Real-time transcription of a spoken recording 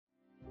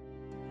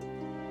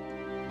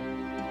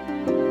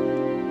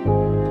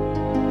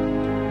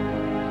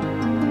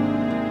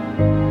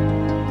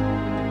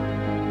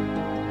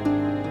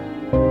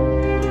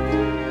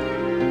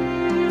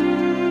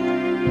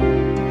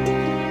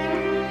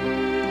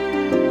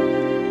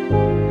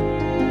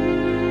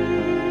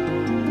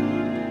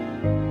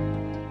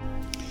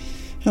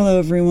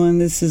everyone.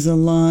 This is a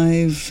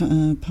live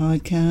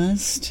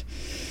podcast,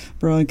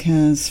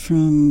 broadcast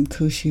from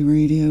Koshi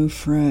Radio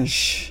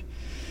Fresh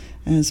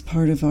as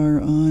part of our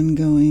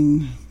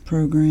ongoing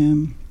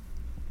program.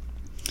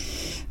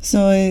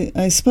 So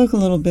I spoke a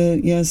little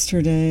bit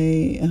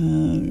yesterday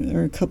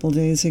or a couple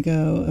days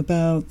ago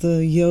about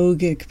the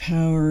yogic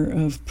power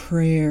of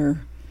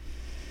prayer.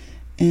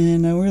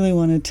 And I really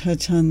want to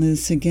touch on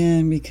this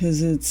again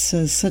because it's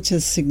such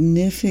a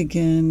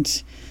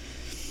significant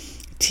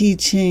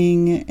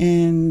teaching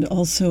and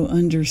also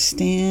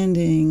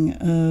understanding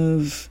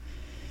of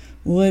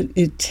what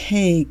it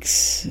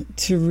takes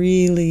to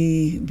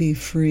really be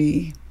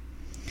free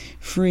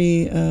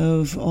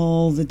of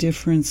all the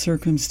different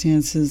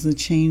circumstances, the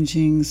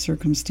changing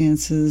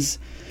circumstances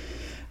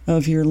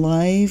of your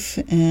life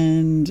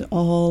and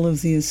all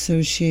of the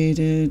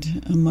associated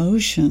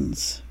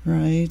emotions,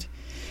 right?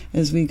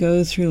 As we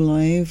go through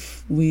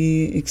life,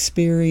 we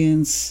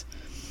experience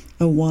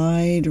a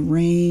wide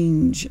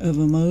range of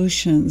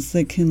emotions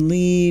that can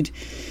lead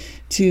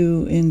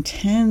to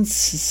intense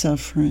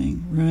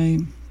suffering,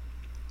 right?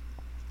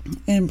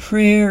 And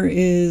prayer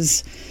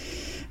is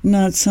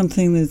not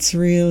something that's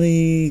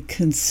really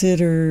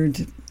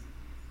considered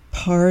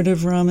part of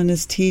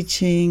Ramana's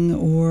teaching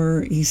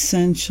or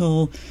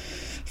essential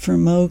for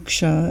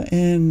moksha.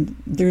 And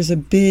there's a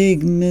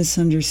big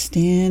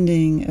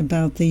misunderstanding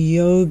about the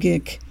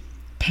yogic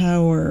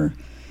power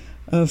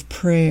of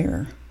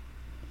prayer.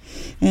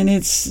 And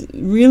it's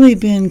really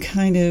been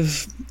kind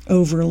of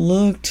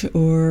overlooked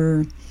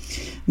or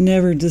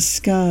never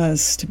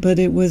discussed, but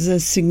it was a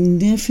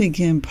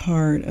significant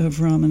part of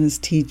Ramana's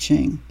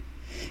teaching.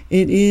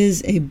 It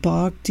is a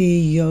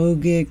bhakti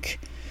yogic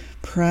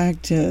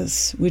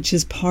practice, which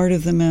is part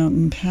of the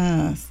mountain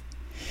path.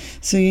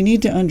 So you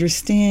need to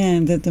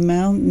understand that the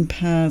mountain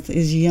path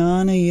is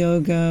jnana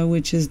yoga,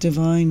 which is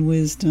divine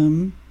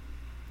wisdom.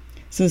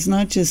 So it's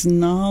not just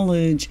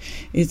knowledge,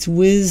 it's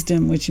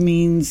wisdom, which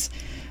means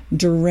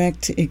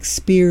direct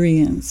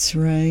experience,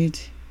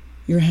 right?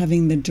 You're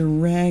having the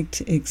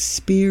direct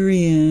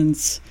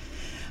experience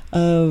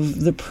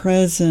of the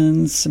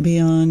presence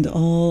beyond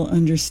all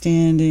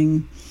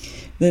understanding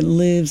that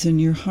lives in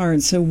your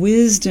heart. So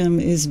wisdom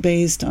is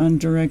based on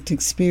direct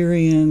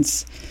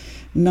experience,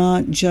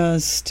 not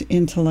just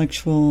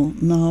intellectual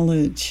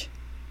knowledge.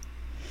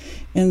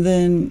 And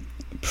then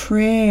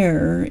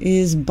prayer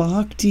is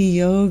bhakti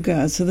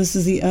yoga. So this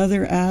is the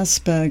other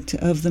aspect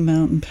of the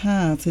mountain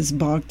path, is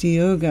bhakti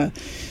yoga.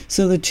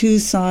 So the two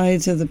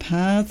sides of the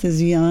path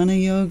is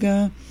jnana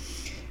yoga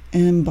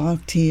and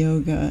bhakti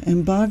yoga.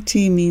 And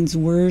bhakti means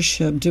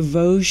worship,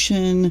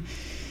 devotion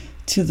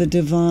to the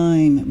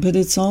divine, but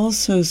it's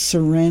also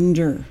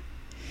surrender.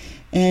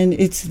 And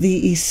it's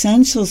the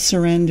essential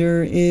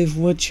surrender if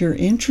what you're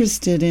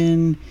interested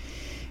in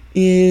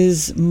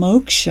is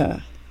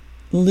moksha,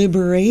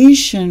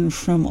 liberation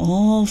from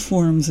all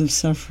forms of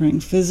suffering,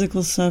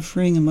 physical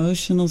suffering,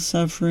 emotional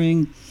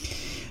suffering,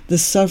 the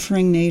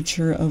suffering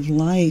nature of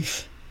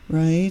life,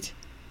 right?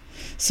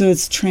 So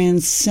it's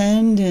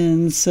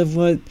transcendence of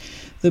what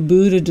the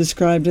Buddha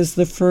described as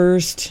the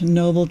first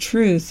noble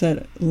truth,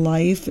 that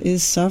life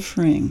is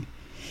suffering.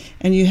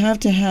 And you have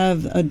to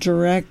have a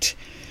direct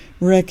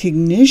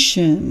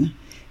recognition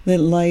that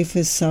life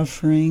is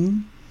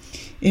suffering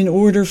in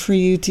order for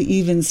you to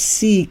even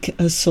seek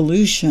a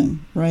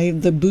solution, right?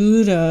 The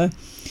Buddha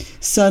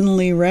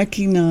suddenly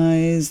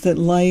recognized that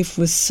life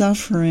was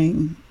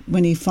suffering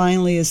when he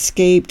finally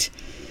escaped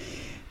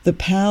the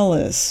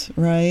palace,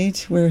 right?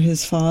 Where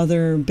his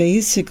father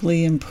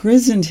basically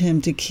imprisoned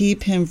him to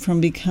keep him from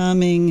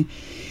becoming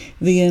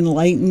the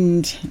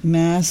enlightened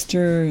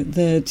master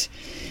that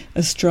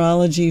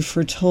astrology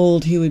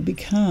foretold he would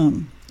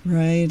become,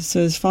 right?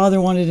 So his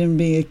father wanted him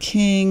to be a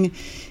king.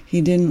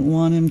 He didn't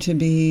want him to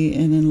be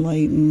an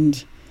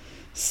enlightened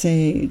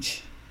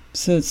sage.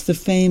 So it's the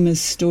famous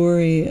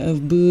story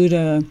of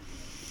Buddha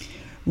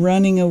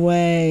running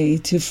away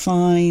to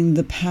find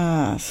the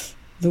path,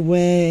 the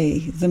way,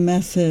 the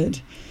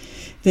method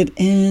that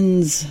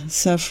ends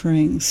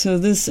suffering. So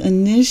this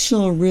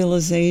initial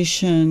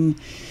realization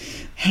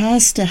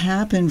has to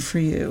happen for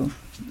you.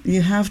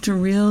 You have to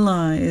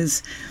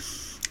realize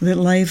that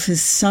life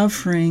is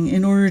suffering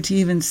in order to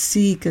even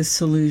seek a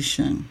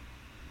solution,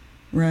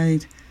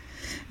 right?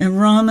 And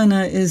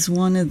Ramana is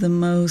one of the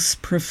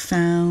most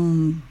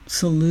profound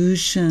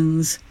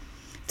solutions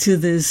to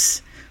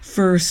this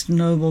first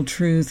noble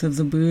truth of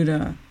the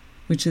Buddha,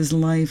 which is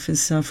life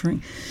is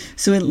suffering.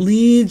 So it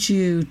leads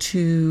you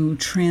to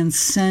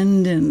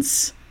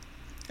transcendence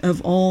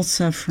of all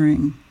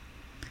suffering.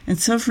 And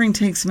suffering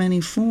takes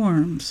many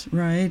forms,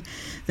 right?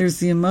 There's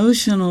the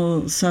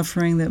emotional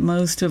suffering that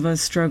most of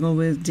us struggle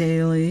with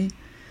daily.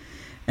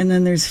 And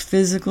then there's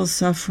physical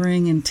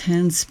suffering,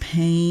 intense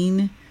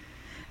pain,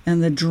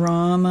 and the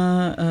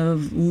drama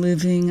of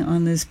living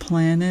on this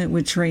planet,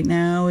 which right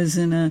now is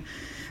in a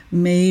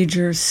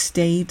major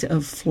state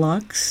of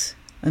flux,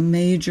 a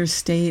major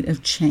state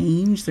of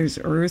change. There's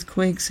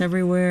earthquakes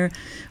everywhere,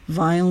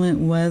 violent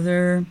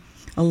weather,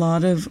 a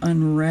lot of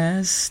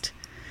unrest,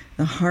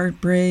 the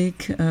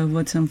heartbreak of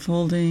what's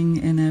unfolding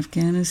in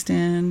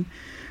Afghanistan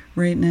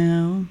right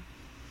now.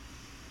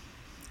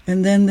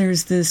 And then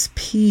there's this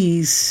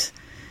peace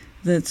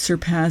that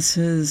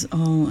surpasses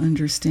all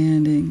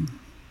understanding.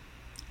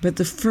 But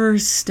the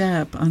first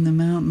step on the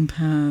mountain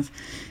path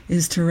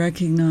is to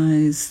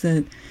recognize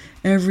that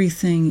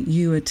everything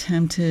you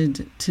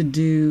attempted to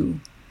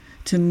do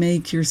to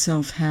make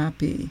yourself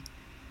happy,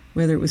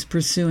 whether it was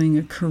pursuing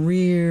a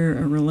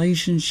career, a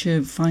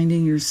relationship,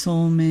 finding your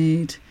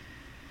soulmate,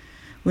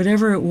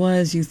 whatever it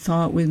was you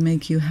thought would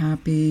make you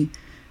happy,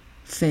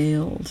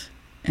 failed,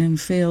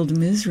 and failed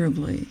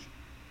miserably.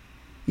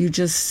 You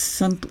just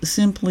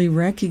simply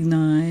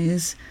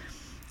recognize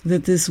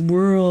that this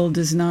world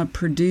does not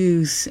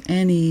produce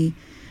any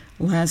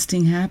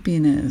lasting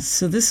happiness.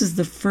 So this is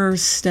the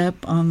first step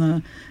on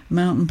the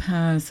mountain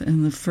path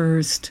and the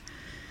first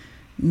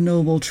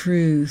noble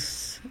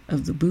truth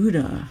of the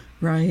Buddha,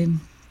 right?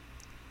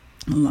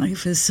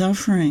 Life is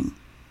suffering.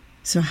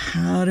 So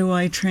how do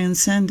I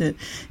transcend it?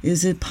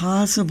 Is it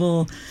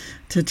possible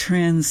to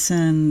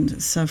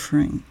transcend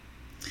suffering?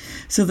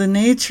 So the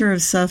nature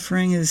of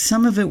suffering is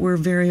some of it we're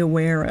very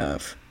aware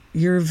of.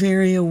 You're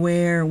very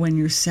aware when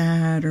you're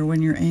sad or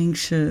when you're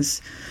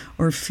anxious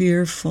or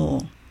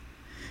fearful.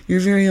 You're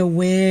very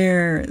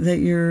aware that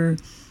you're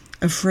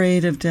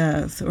afraid of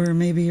death, or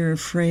maybe you're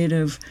afraid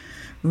of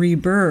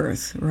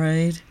rebirth,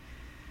 right?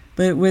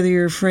 But whether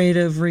you're afraid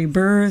of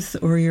rebirth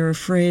or you're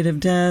afraid of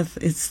death,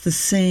 it's the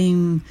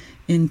same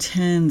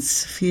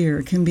intense fear.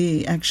 It can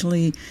be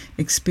actually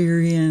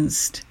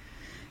experienced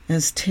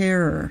as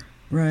terror,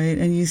 right?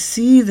 And you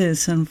see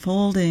this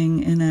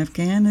unfolding in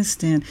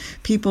Afghanistan.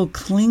 People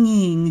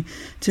clinging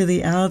to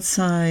the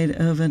outside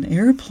of an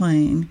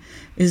airplane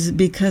is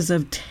because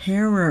of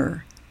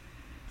terror.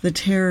 The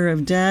terror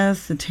of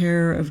death, the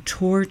terror of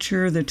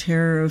torture, the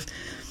terror of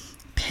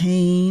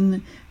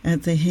pain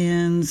at the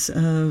hands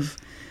of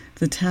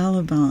the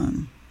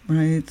Taliban,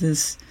 right?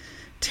 This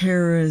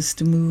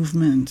terrorist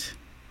movement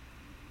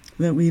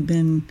that we've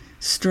been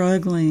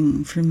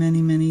struggling for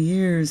many, many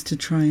years to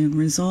try and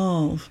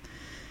resolve.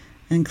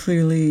 And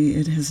clearly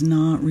it has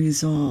not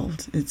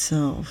resolved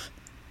itself.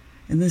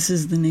 And this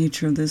is the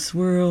nature of this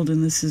world,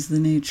 and this is the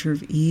nature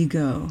of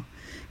ego.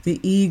 The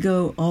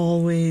ego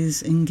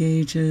always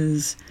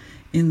engages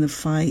in the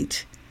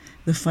fight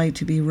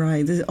to be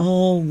right.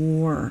 All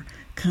war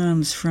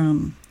comes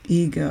from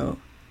ego.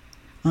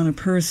 On a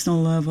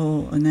personal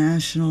level, a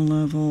national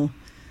level,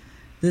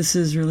 this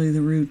is really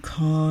the root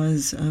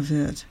cause of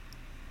it.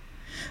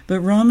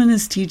 But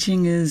Ramana's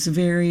teaching is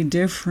very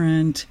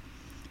different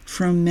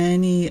from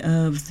many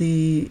of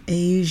the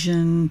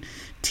Asian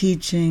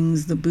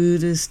teachings, the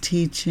Buddhist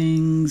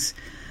teachings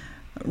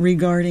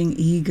regarding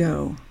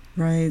ego,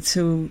 right?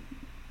 So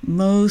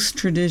most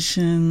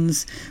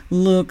traditions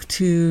look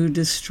to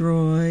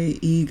destroy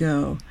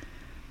ego.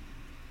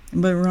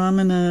 But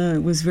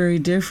Ramana was very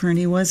different.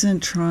 He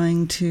wasn't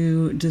trying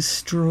to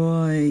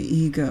destroy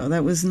ego.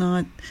 That was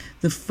not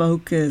the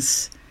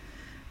focus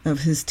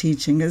of his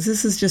teaching, because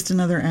this is just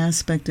another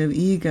aspect of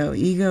ego.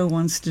 Ego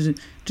wants to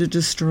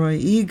destroy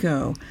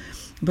ego.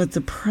 But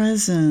the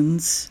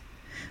presence,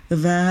 the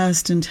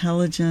vast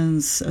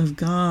intelligence of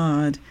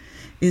God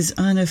is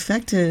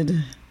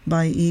unaffected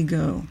by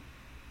ego,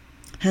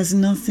 has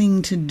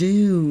nothing to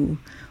do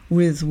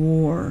with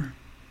war,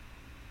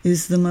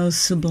 is the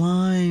most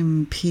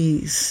sublime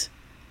peace,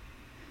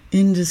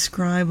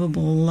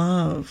 indescribable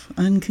love,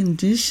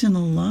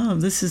 unconditional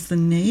love. This is the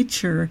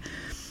nature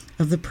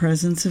of the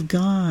presence of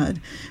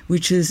God,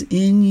 which is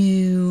in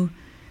you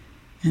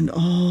and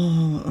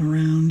all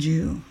around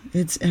you.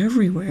 It's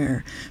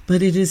everywhere,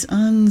 but it is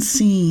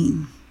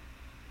unseen.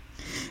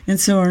 And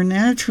so our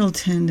natural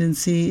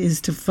tendency is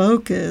to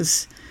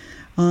focus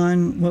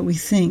on what we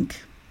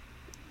think.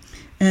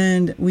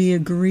 And we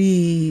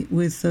agree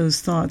with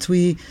those thoughts.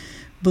 We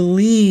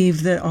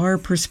believe that our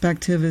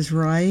perspective is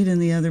right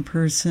and the other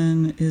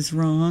person is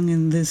wrong.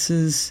 And this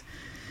is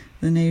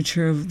the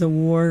nature of the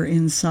war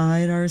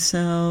inside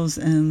ourselves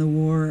and the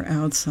war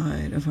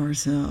outside of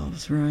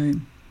ourselves, right?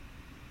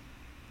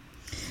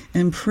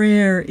 And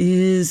prayer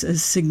is a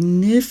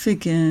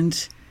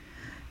significant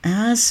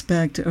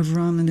aspect of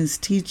Ramana's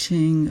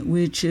teaching,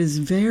 which is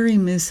very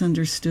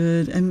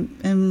misunderstood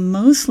and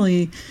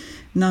mostly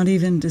not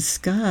even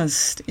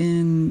discussed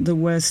in the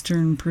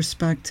Western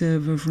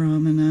perspective of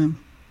Ramana,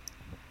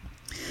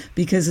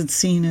 because it's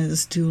seen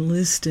as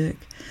dualistic.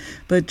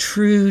 But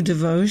true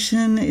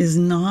devotion is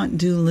not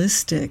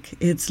dualistic.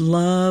 It's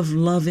love,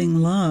 loving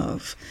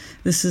love.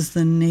 This is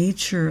the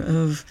nature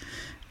of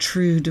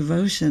true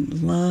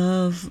devotion.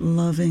 Love,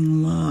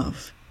 loving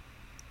love.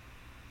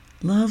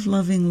 Love,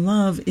 loving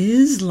love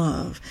is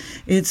love.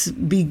 It's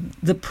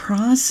the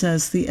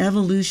process, the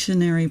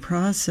evolutionary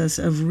process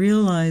of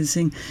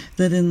realizing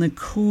that in the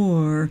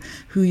core,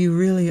 who you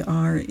really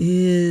are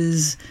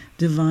is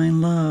divine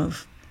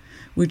love,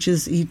 which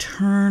is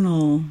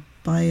eternal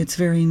by its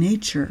very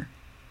nature.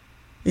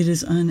 It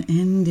is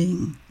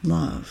unending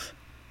love.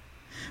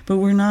 but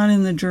we're not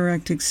in the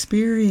direct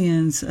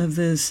experience of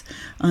this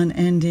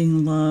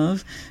unending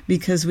love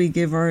because we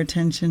give our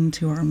attention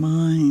to our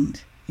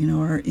mind,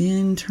 our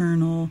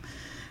internal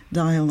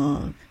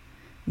dialogue.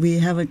 We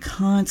have a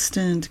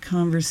constant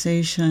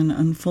conversation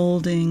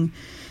unfolding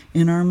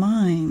in our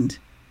mind.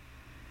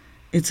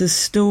 It's a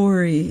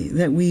story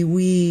that we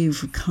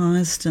weave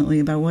constantly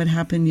about what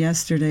happened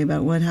yesterday,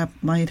 about what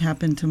might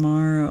happen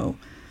tomorrow,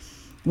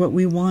 what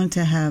we want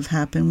to have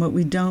happen, what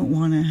we don't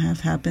want to have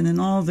happen, and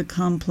all the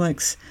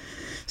complex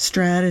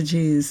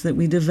strategies that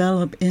we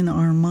develop in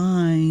our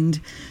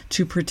mind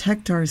to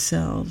protect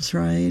ourselves,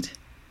 right,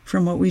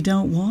 from what we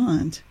don't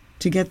want,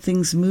 to get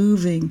things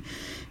moving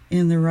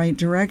in the right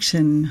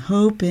direction,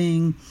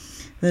 hoping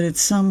that at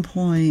some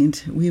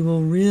point we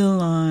will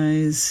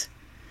realize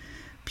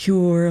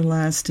pure,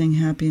 lasting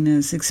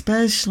happiness,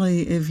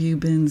 especially if you've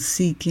been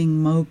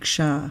seeking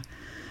moksha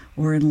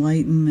or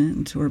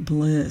enlightenment or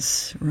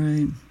bliss,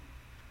 right?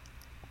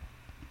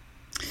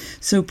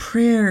 So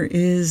prayer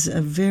is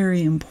a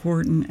very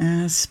important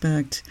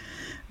aspect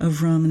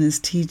of Ramana's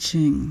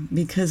teaching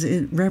because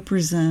it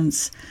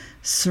represents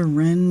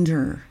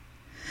surrender.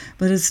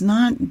 But it's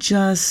not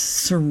just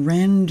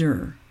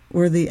surrender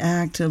or the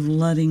act of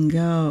letting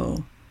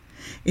go.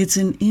 It's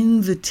an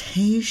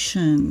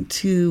invitation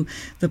to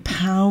the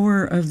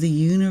power of the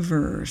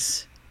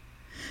universe.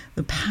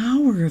 The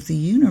power of the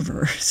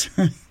universe,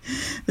 right?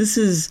 This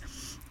is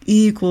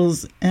E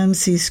equals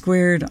MC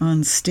squared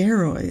on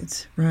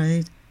steroids,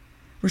 right?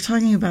 We're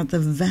talking about the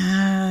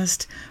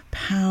vast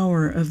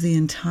power of the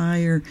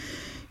entire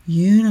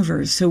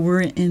universe. So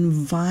we're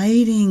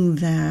inviting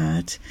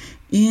that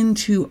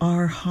into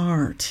our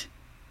heart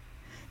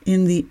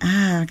in the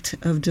act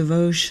of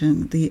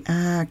devotion, the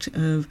act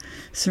of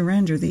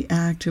surrender, the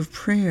act of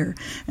prayer.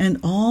 And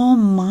all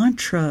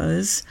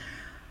mantras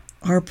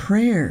are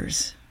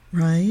prayers,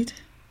 right?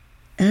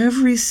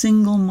 Every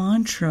single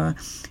mantra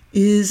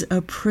is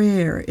a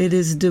prayer. It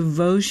is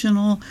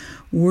devotional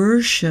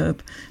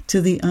worship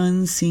to the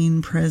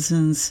unseen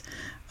presence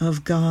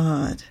of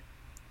God.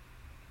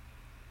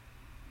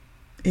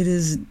 It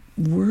is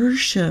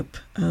worship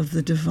of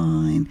the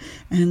divine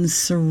and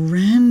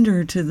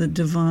surrender to the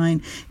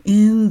divine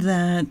in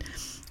that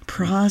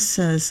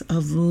process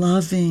of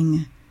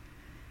loving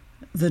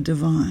the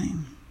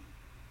divine.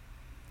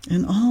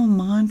 And all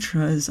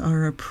mantras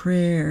are a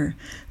prayer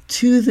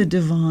to the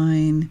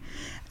divine,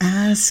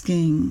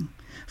 asking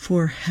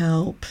for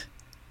help,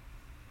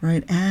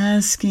 right?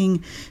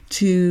 Asking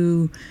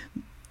to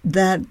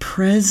that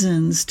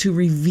presence to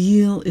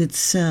reveal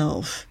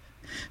itself,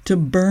 to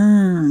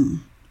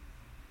burn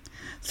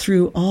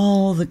through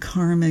all the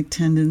karmic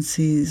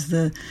tendencies,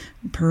 the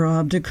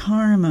prarabdha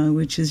karma,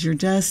 which is your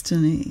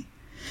destiny,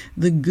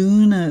 the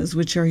gunas,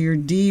 which are your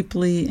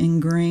deeply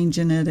ingrained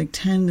genetic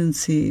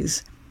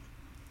tendencies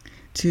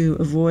to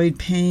avoid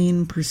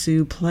pain,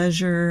 pursue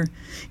pleasure.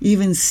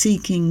 Even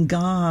seeking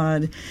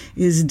God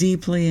is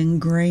deeply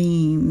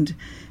ingrained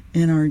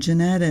in our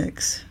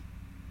genetics.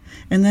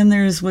 And then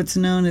there's what's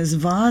known as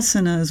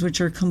vasanas,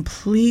 which are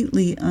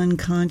completely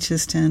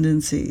unconscious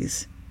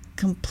tendencies.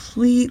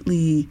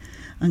 Completely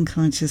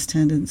unconscious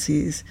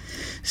tendencies.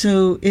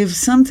 So if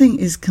something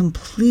is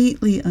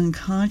completely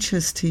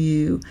unconscious to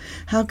you,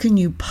 how can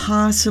you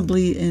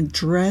possibly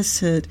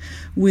address it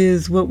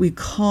with what we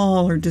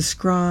call or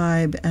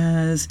describe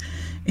as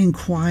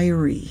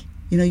inquiry?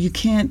 You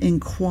can't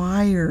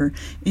inquire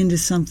into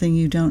something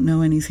you don't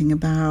know anything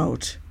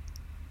about.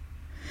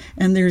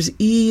 And there's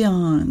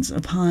eons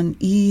upon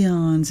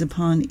eons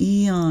upon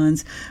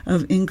eons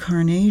of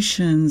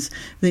incarnations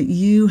that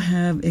you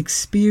have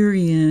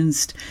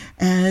experienced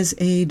as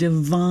a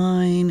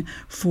divine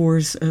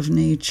force of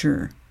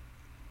nature.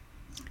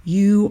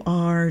 You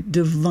are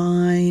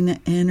divine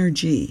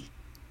energy.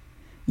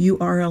 You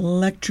are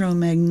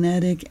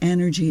electromagnetic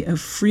energy, a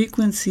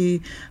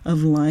frequency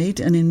of light,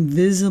 an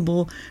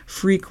invisible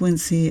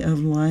frequency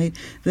of light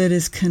that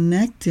is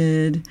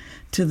connected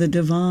to the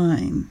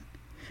divine.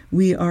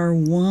 We are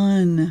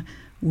one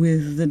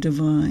with the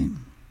divine.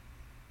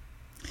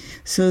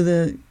 So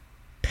the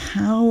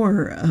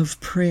power of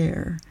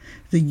prayer,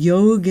 the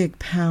yogic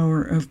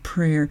power of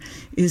prayer,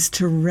 is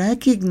to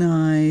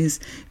recognize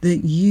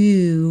that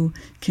you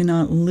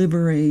cannot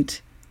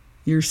liberate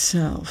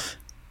yourself.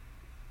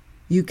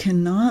 You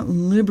cannot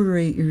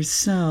liberate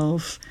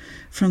yourself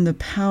from the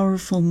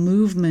powerful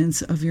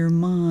movements of your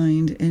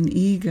mind and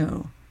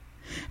ego.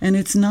 And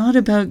it's not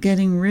about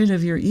getting rid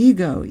of your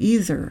ego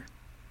either.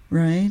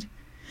 Right?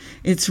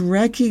 It's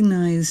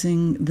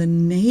recognizing the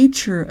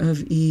nature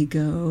of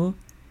ego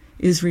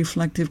is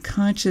reflective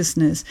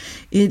consciousness.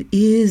 It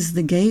is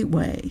the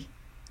gateway.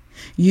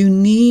 You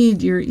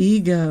need your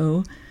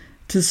ego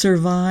to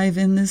survive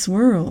in this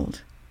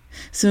world.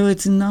 So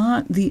it's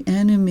not the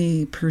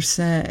enemy per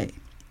se,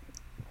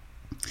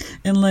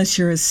 unless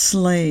you're a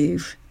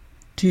slave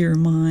to your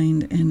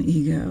mind and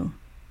ego,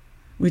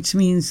 which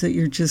means that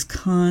you're just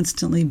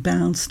constantly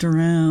bounced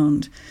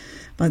around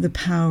by the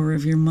power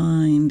of your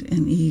mind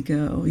and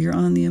ego. You're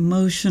on the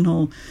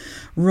emotional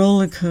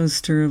roller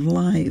coaster of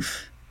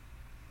life,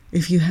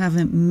 If you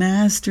haven't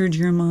mastered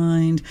your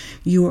mind,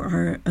 you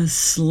are a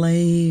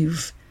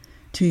slave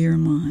to your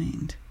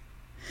mind.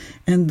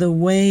 And the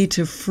way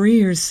to free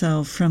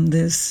yourself from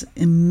this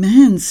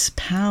immense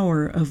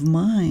power of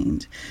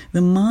mind,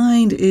 the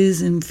mind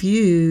is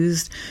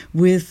infused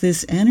with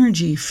this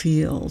energy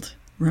field,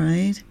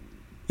 right?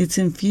 It's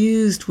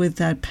infused with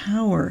that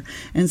power,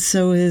 and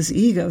so is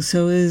ego,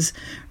 so is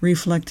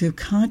reflective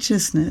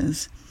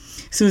consciousness.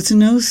 So it's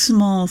no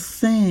small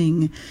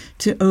thing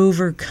to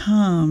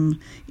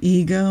overcome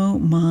ego,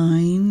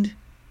 mind,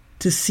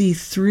 to see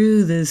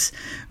through this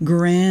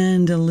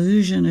grand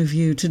illusion of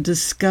you, to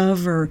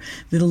discover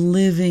the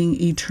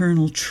living,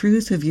 eternal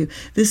truth of you.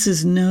 This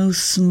is no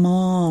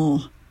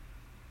small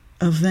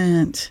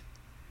event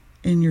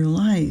in your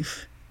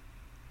life.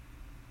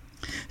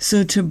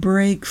 So to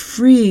break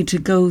free, to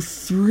go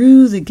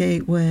through the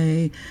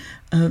gateway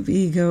of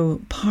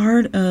ego,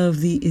 part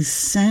of the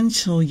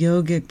essential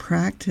yogic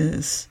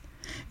practice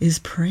is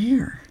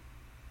prayer.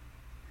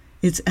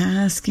 It's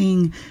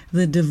asking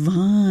the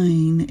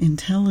divine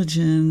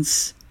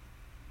intelligence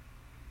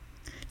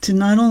to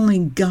not only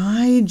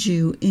guide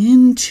you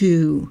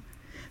into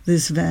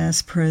this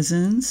vast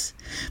presence,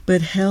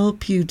 but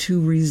help you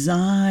to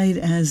reside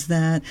as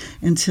that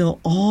until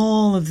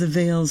all of the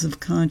veils of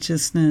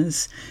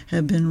consciousness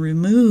have been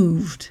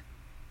removed.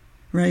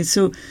 Right?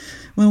 So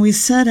when we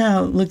set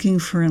out looking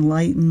for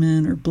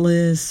enlightenment or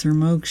bliss or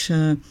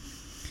moksha,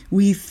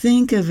 we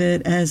think of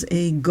it as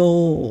a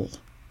goal,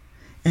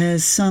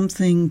 as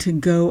something to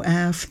go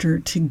after,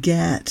 to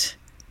get.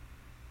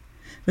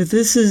 But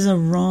this is a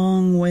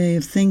wrong way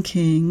of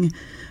thinking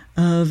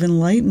of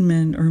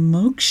enlightenment or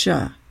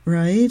moksha,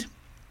 right?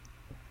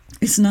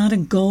 It's not a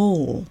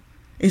goal.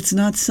 It's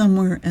not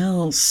somewhere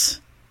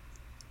else.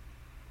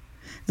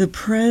 The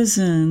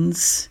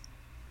presence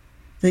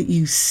that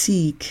you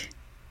seek,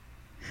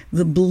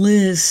 the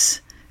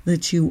bliss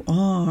that you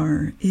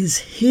are, is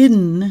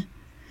hidden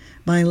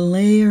by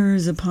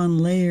layers upon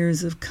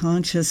layers of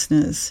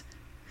consciousness,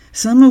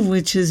 some of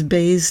which is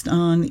based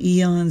on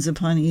eons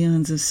upon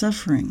eons of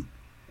suffering.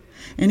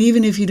 And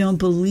even if you don't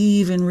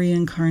believe in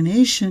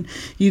reincarnation,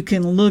 you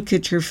can look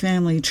at your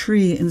family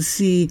tree and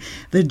see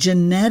the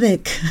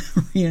genetic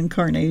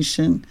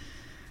reincarnation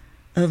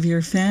of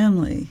your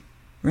family,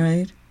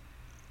 right?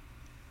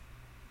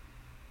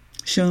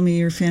 Show me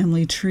your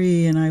family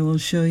tree and I will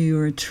show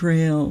you a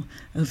trail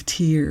of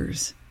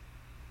tears.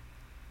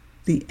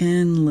 The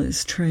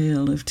endless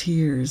trail of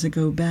tears that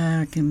go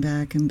back and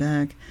back and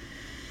back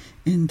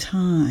in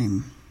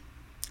time.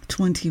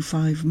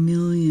 25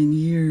 million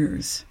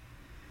years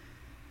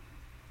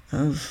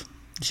of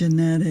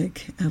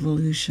genetic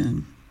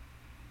evolution.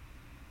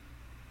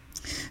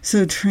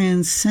 So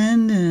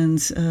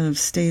transcendence of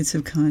states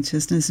of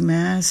consciousness,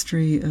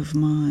 mastery of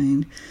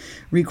mind,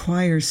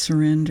 requires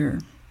surrender.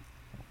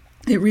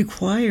 It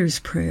requires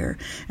prayer,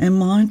 and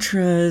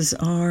mantras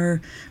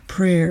are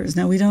prayers.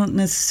 Now, we don't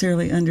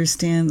necessarily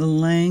understand the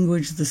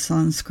language, the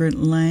Sanskrit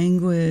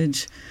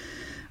language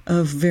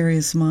of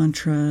various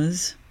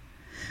mantras,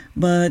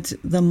 but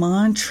the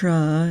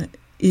mantra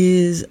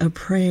is a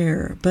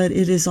prayer, but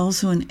it is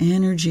also an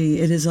energy.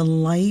 It is a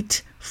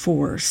light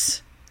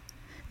force.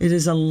 It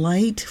is a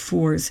light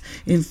force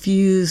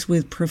infused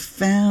with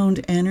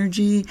profound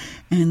energy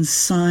and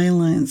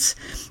silence.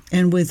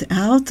 And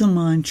without the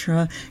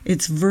mantra,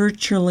 it's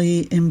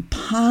virtually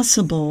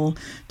impossible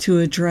to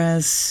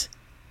address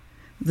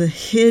the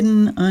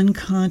hidden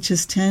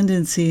unconscious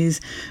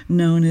tendencies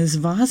known as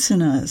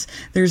vasanas.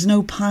 There's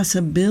no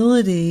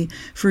possibility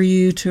for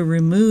you to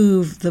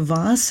remove the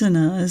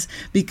vasanas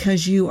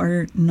because you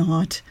are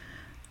not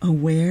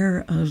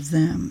aware of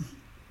them.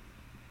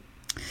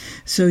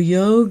 So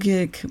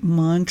yogic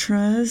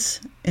mantras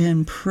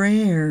and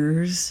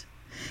prayers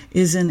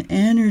is an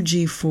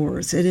energy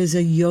force. It is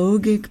a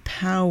yogic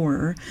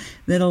power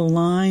that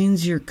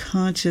aligns your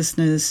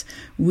consciousness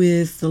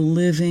with the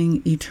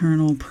living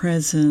eternal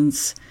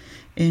presence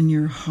in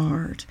your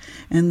heart.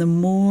 And the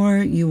more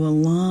you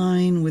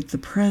align with the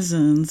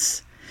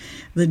presence,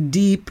 the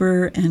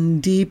deeper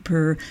and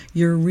deeper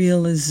your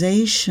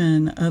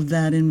realization of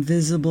that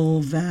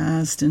invisible,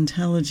 vast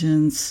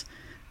intelligence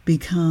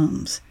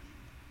becomes.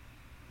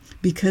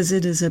 Because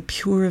it is a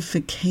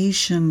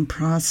purification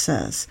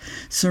process.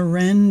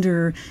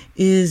 Surrender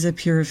is a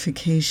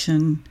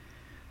purification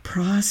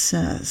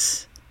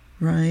process,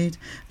 right?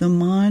 The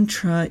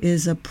mantra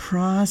is a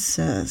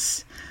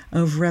process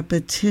of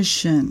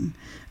repetition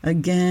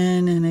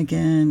again and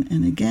again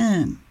and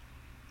again.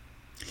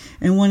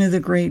 And one of the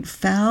great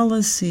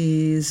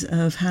fallacies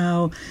of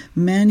how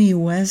many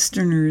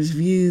Westerners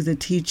view the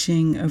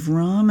teaching of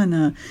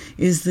Ramana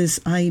is this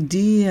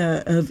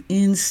idea of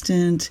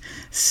instant,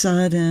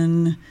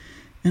 sudden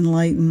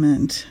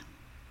enlightenment.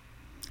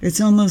 It's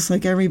almost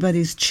like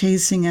everybody's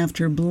chasing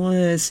after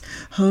bliss,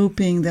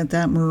 hoping that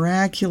that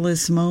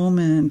miraculous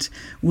moment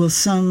will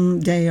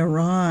someday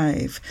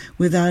arrive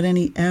without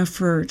any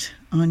effort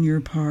on your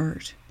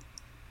part.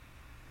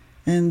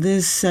 And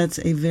this sets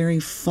a very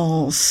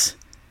false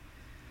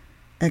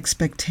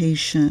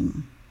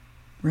expectation,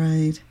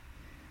 right?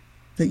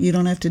 that you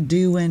don't have to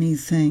do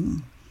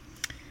anything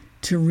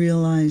to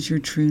realize your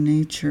true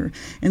nature.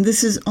 And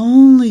this is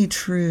only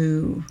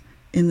true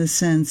in the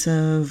sense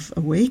of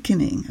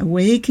awakening.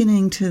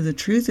 Awakening to the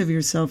truth of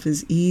yourself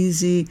is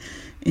easy,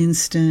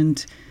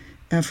 instant,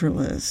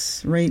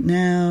 effortless. Right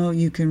now,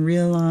 you can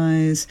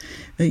realize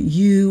that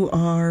you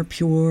are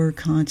pure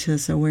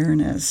conscious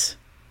awareness.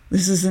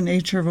 This is the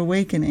nature of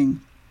awakening.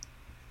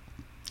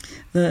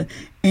 The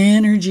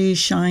energy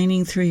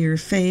shining through your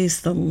face,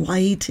 the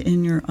light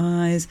in your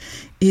eyes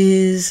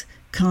is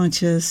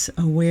conscious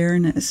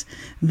awareness.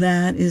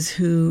 That is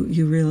who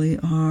you really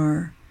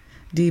are.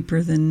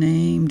 Deeper than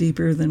name,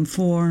 deeper than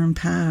form,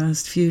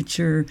 past,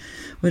 future,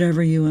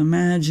 whatever you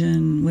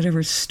imagine,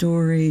 whatever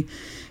story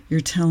you're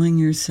telling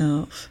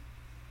yourself.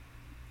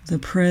 The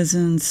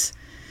presence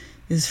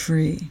is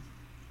free.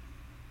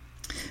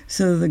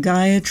 So the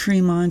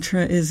Gayatri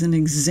mantra is an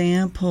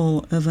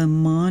example of a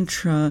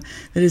mantra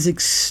that is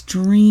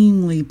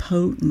extremely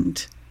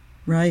potent,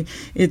 right?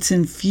 It's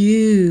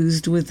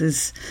infused with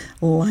this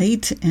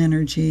light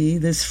energy,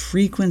 this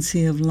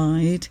frequency of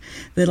light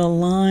that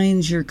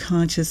aligns your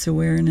conscious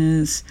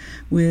awareness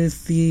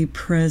with the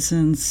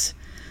presence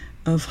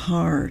of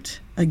heart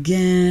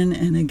again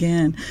and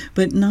again,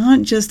 but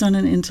not just on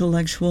an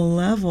intellectual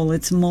level.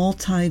 It's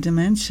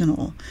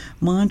multidimensional.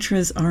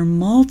 Mantras are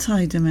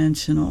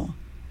multidimensional.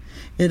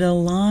 It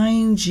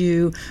aligns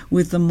you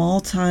with the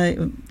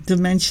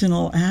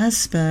multi-dimensional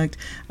aspect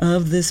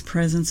of this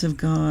presence of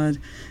God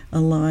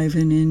alive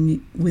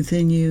and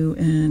within you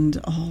and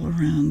all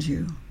around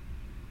you.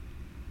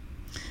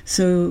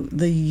 So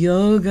the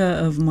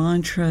yoga of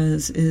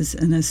mantras is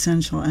an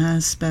essential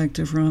aspect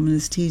of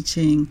Ramana's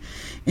teaching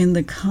in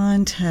the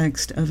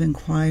context of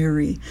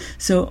inquiry.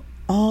 So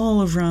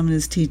all of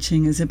Ramana's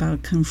teaching is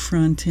about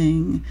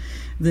confronting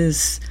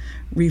this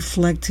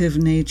reflective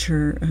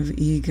nature of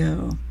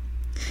ego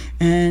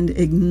and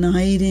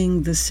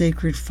igniting the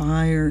sacred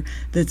fire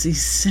that's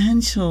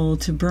essential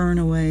to burn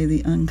away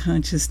the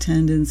unconscious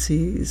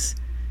tendencies,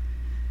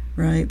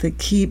 right, that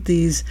keep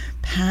these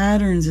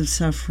patterns of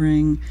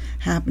suffering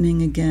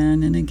happening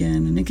again and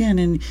again and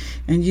again.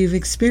 And you've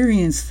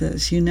experienced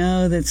this. You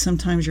know that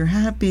sometimes you're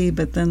happy,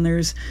 but then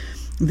there's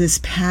this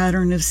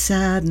pattern of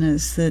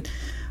sadness that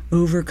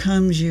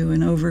overcomes you,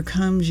 and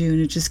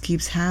it just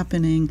keeps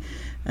happening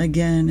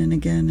again and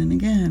again and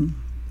again.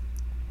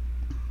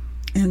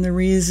 And the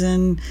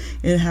reason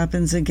it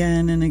happens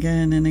again and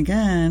again and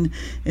again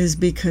is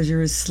because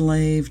you're a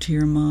slave to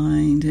your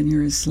mind and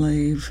you're a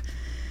slave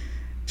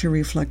to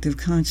reflective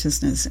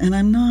consciousness. And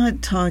I'm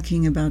not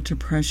talking about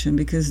depression,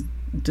 because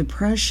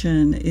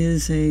depression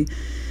is a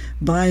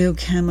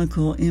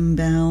biochemical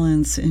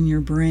imbalance in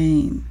your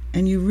brain.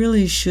 And you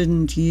really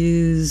shouldn't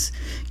use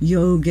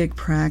yogic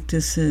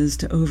practices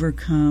to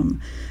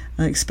overcome,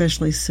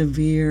 especially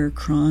severe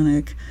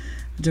chronic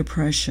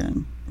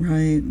depression,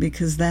 right?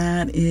 Because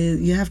that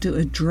is, you have to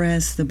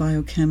address the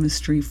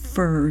biochemistry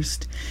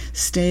first,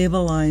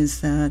 stabilize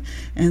that,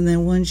 and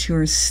then once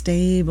you're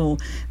stable,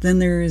 then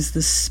there is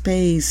the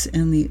space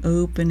and the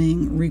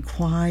opening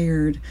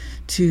required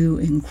to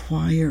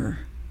inquire,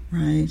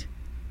 right?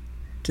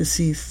 To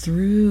see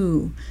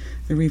through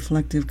the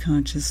reflective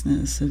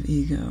consciousness of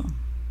ego.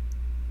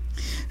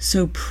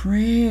 So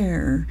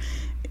prayer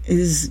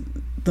is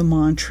the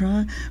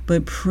mantra,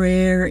 but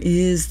prayer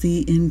is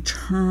the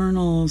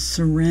internal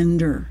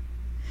surrender.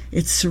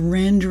 It's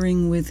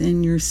surrendering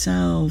within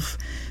yourself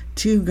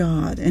to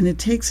God, and it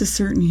takes a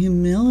certain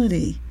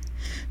humility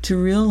to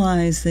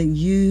realize that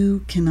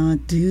you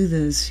cannot do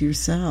this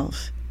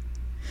yourself.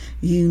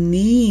 You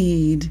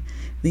need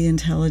the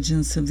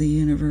intelligence of the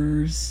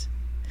universe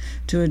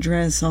to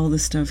address all the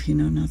stuff you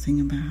know nothing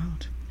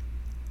about.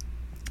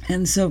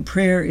 And so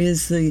prayer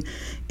is the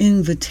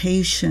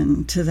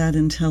invitation to that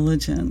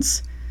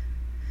intelligence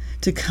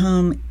to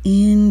come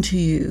into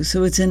you.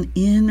 So it's an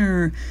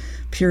inner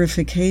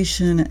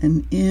purification,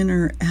 an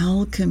inner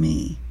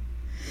alchemy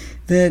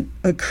that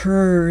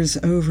occurs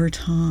over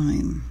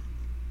time,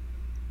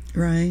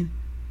 right?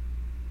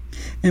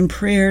 And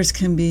prayers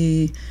can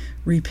be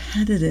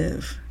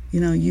repetitive. You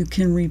know, you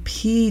can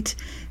repeat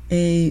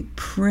a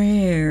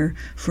prayer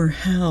for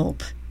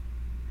help.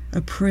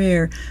 A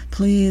prayer,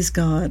 please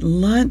God,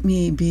 let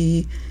me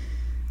be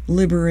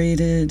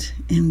liberated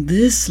in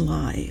this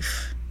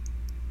life.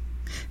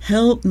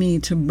 Help me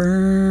to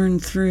burn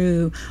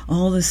through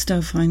all the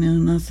stuff I know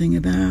nothing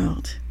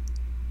about.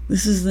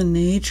 This is the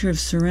nature of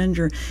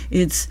surrender.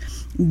 It's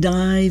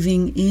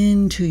diving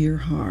into your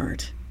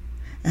heart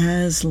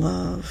as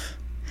love,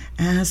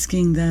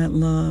 asking that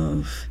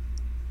love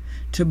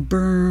to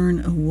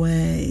burn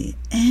away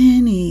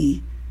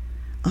any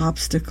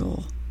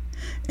obstacle,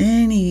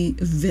 any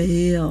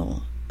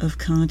veil of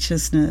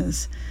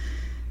consciousness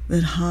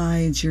that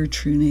hides your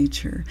true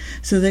nature,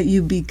 so that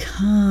you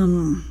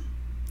become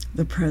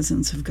the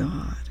presence of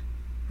God,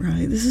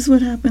 right? This is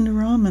what happened to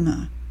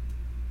Ramana.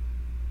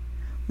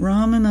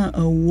 Ramana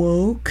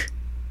awoke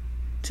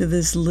to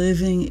this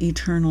living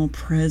eternal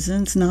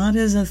presence, not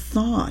as a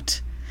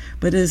thought,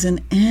 but as an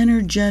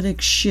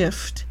energetic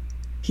shift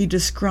He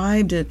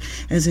described it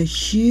as a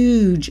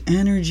huge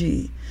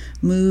energy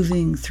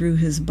moving through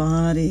his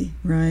body,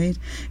 right?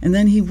 And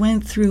then he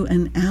went through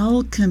an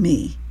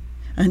alchemy,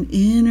 an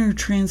inner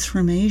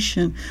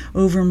transformation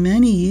over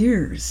many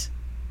years,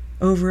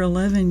 over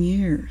 11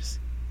 years.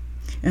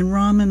 And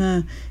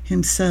Ramana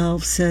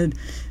himself said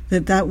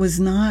that was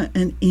not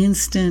an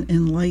instant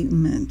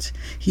enlightenment.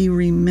 He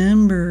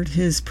remembered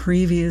his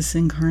previous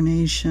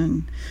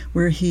incarnation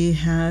where he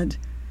had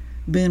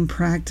been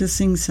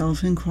practicing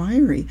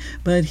self-inquiry,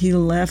 but he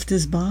left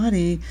his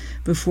body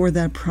before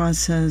that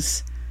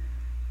process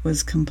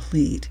was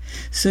complete.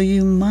 So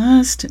you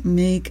must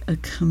make a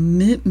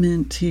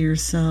commitment to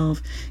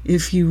yourself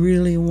if you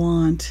really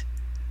want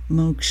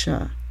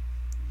moksha.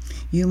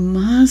 You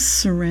must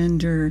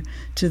surrender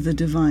to the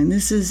divine.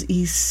 This is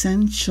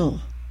essential.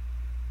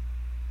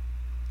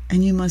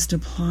 And you must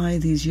apply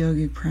these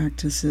yogic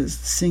practices.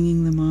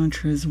 Singing the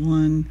mantra is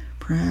one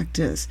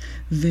practice,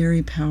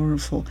 very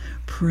powerful.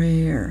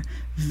 Prayer,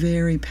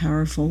 very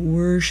powerful.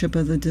 Worship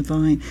of the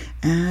divine,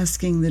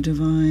 asking the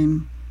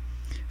divine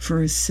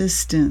for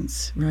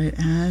assistance, right?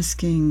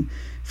 Asking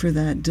for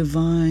that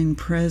divine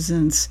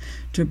presence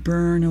to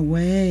burn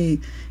away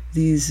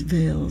these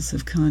veils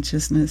of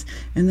consciousness.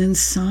 And then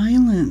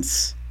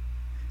silence,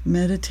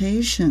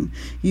 meditation.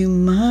 You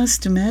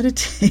must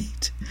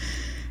meditate.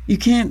 You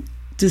can't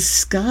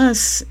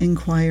discuss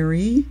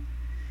inquiry.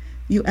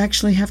 You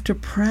actually have to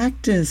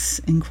practice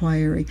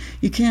inquiry.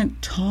 You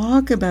can't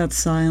talk about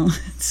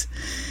silence.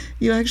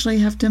 You actually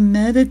have to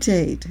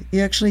meditate.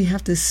 You actually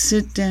have to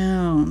sit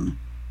down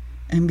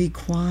and be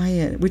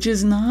quiet, which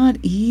is not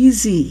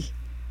easy,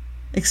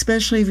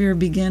 especially if you're a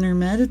beginner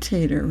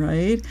meditator,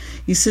 right?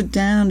 You sit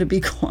down to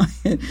be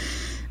quiet,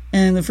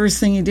 and the first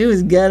thing you do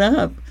is get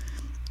up,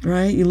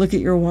 right? You look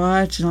at your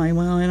watch and like,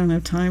 well, I don't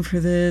have time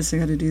for this. I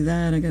got to do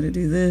that. I got to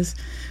do this.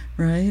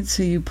 Right?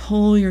 So you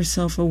pull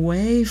yourself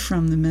away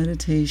from the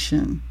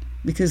meditation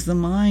because the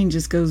mind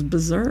just goes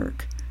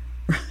berserk,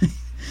 right?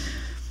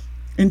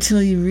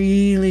 Until you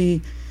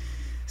really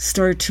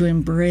start to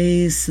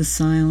embrace the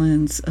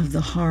silence of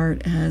the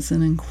heart as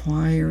an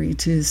inquiry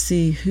to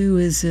see who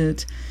is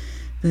it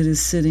that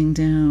is sitting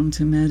down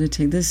to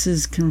meditate. This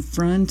is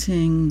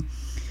confronting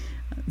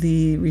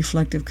the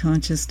reflective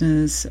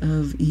consciousness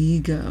of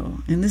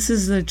ego. And this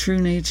is the true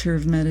nature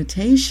of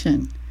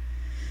meditation,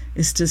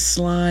 is to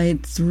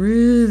slide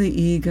through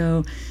the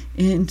ego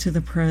into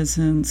the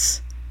presence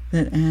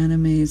that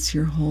animates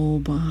your whole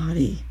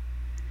body.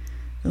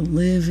 The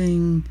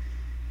living,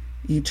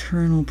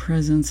 eternal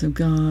presence of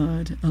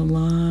God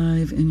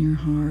alive in your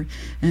heart.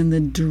 And the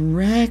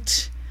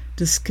direct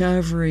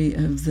discovery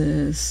of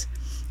this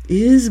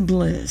is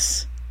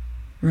bliss,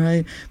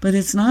 right? But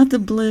it's not the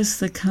bliss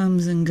that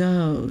comes and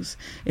goes.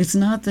 It's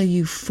not the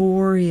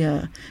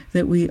euphoria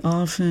that we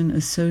often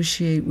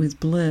associate with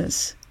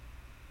bliss.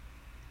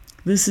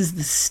 This is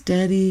the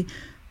steady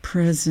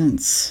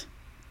presence,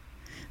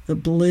 the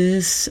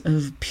bliss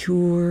of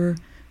pure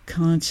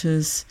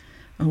conscious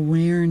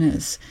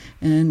awareness.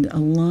 And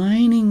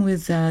aligning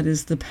with that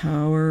is the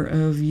power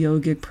of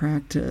yogic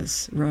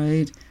practice,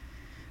 right?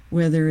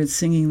 Whether it's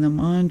singing the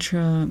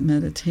mantra,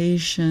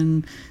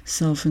 meditation,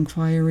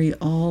 self-inquiry,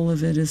 all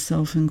of it is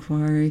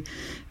self-inquiry.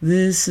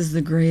 This is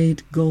the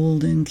great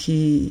golden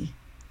key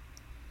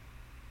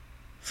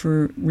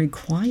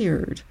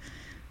required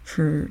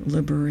for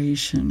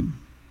liberation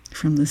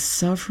from the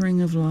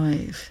suffering of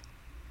life,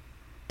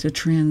 to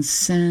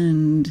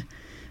transcend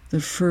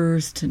the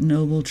first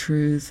noble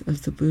truth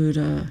of the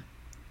Buddha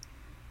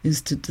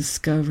is to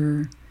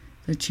discover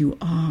that you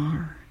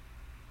are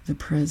the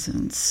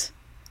presence,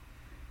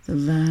 the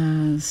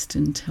vast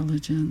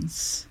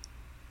intelligence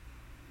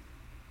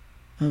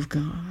of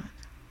God.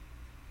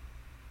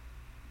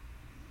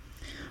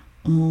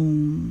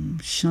 Om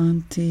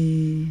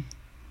Shanti,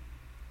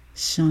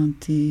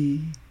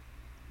 Shanti,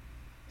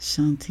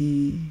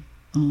 Shanti,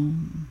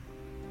 Om.